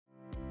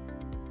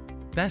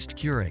Best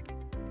Keurig.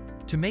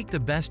 To make the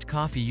best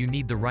coffee you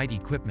need the right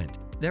equipment.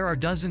 There are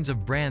dozens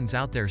of brands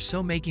out there,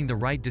 so making the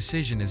right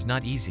decision is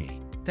not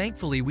easy.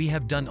 Thankfully, we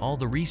have done all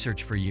the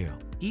research for you.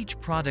 Each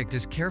product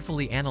is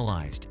carefully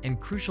analyzed, and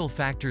crucial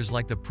factors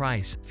like the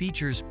price,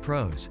 features,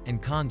 pros,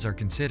 and cons are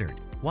considered.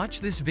 Watch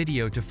this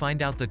video to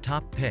find out the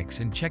top picks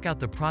and check out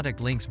the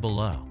product links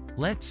below.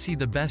 Let's see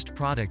the best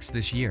products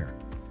this year.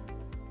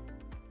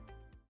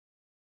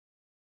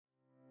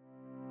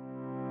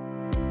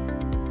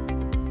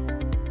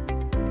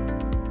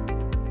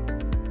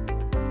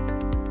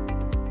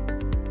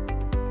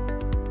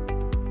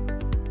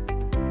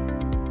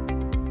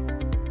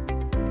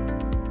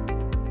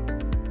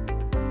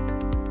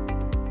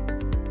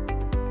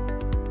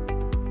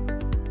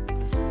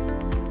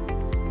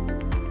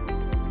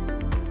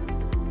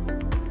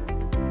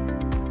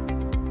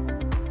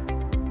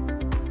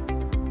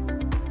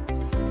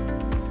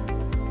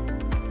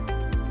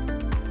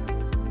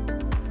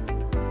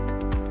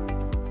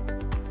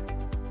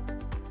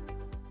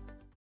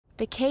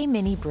 The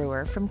K-Mini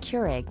Brewer from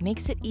Keurig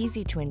makes it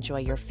easy to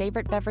enjoy your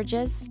favorite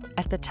beverages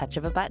at the touch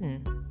of a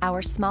button.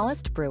 Our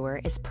smallest brewer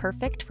is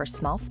perfect for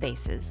small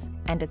spaces,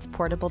 and its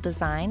portable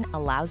design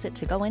allows it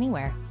to go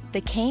anywhere.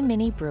 The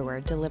K-Mini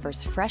Brewer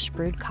delivers fresh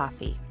brewed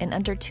coffee in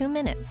under 2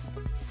 minutes.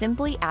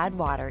 Simply add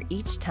water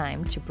each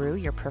time to brew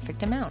your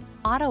perfect amount.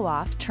 Auto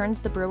Off turns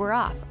the brewer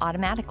off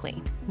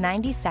automatically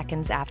 90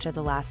 seconds after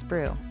the last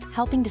brew,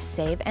 helping to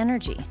save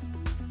energy.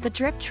 The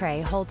drip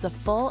tray holds a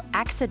full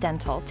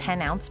accidental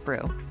 10-ounce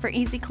brew for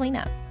easy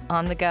cleanup.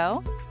 On the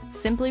go?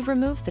 Simply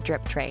remove the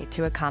drip tray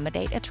to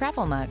accommodate a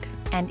travel mug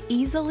and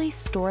easily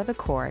store the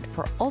cord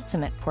for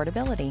ultimate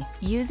portability.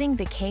 Using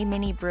the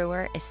K-Mini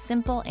Brewer is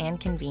simple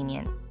and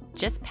convenient.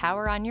 Just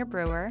power on your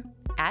brewer,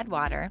 add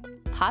water,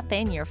 pop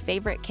in your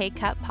favorite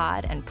K-Cup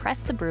pod, and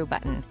press the brew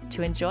button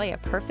to enjoy a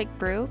perfect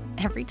brew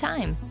every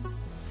time.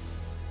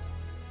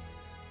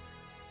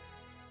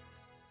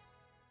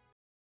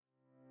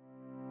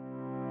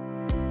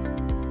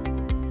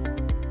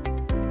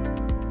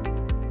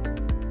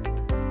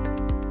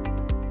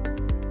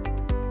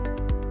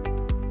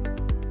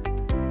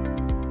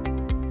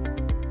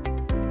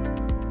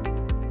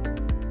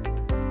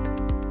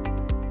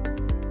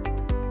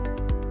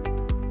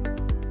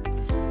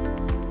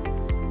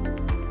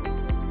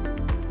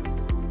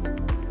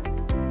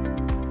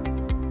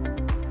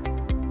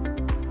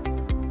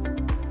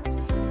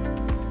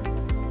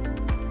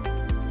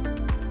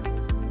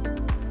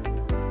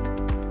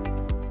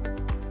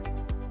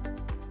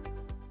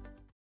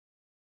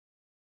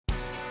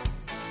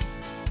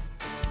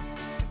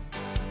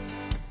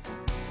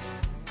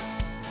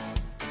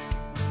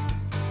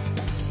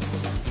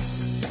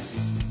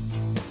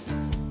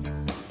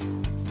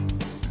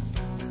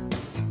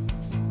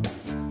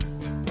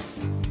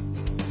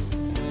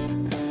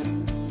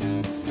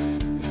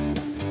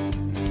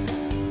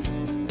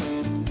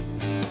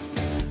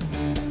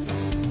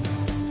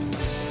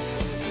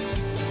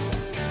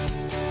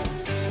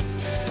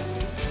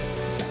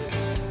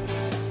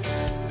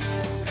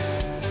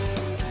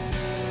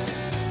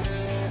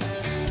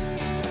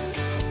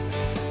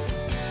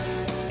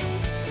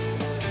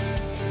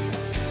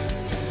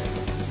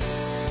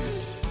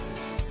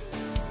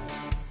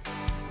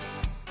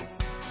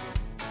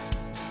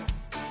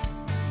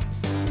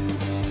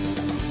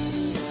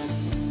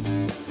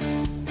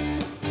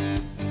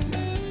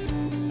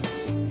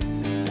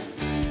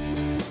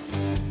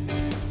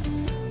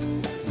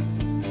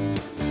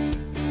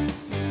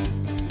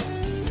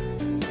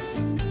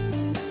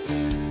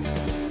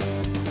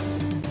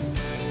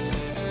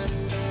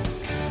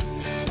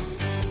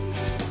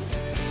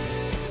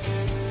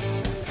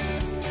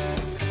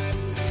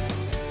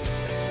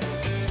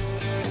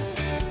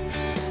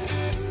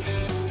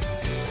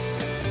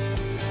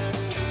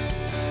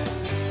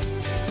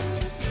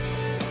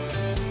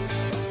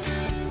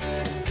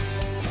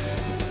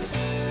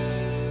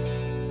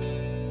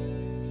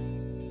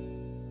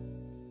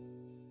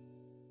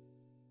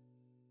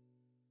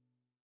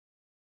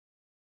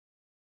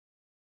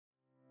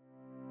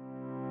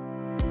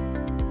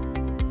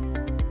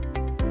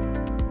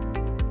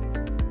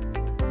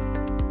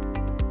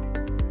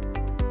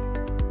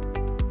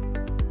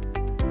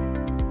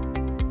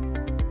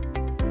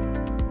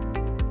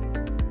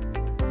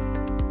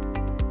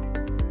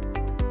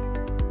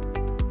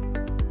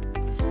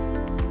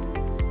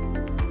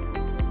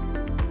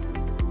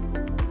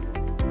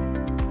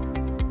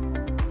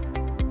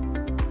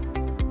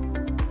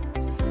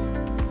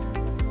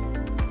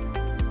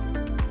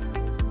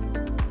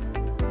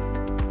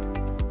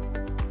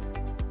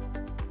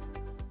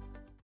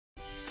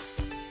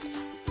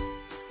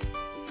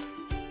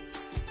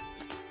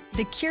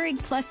 The Keurig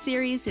Plus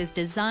series is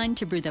designed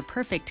to brew the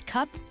perfect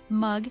cup,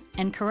 mug,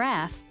 and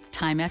carafe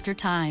time after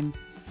time.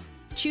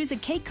 Choose a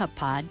K-Cup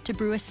pod to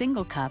brew a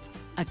single cup,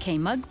 a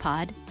K-Mug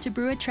pod to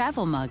brew a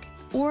travel mug,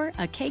 or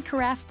a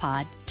K-Carafe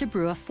pod to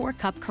brew a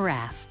 4-cup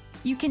carafe.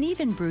 You can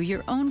even brew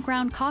your own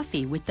ground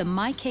coffee with the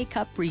My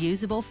K-Cup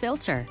reusable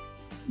filter.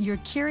 Your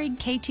Keurig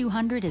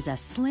K200 is a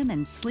slim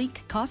and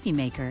sleek coffee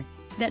maker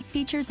that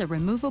features a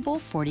removable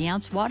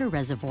 40-ounce water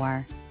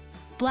reservoir,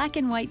 black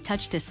and white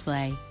touch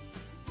display,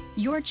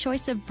 your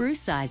choice of brew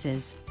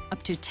sizes,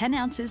 up to 10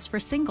 ounces for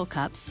single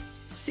cups,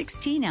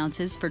 16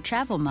 ounces for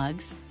travel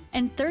mugs,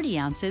 and 30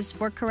 ounces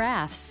for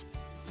carafes,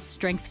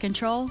 strength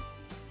control,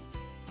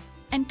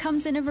 and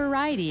comes in a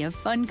variety of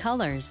fun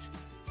colors.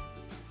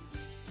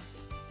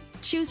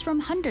 Choose from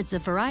hundreds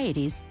of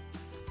varieties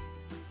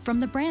from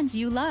the brands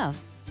you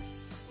love,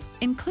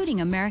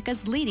 including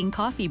America's leading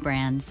coffee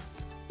brands,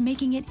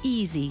 making it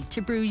easy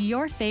to brew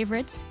your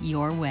favorites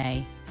your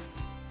way.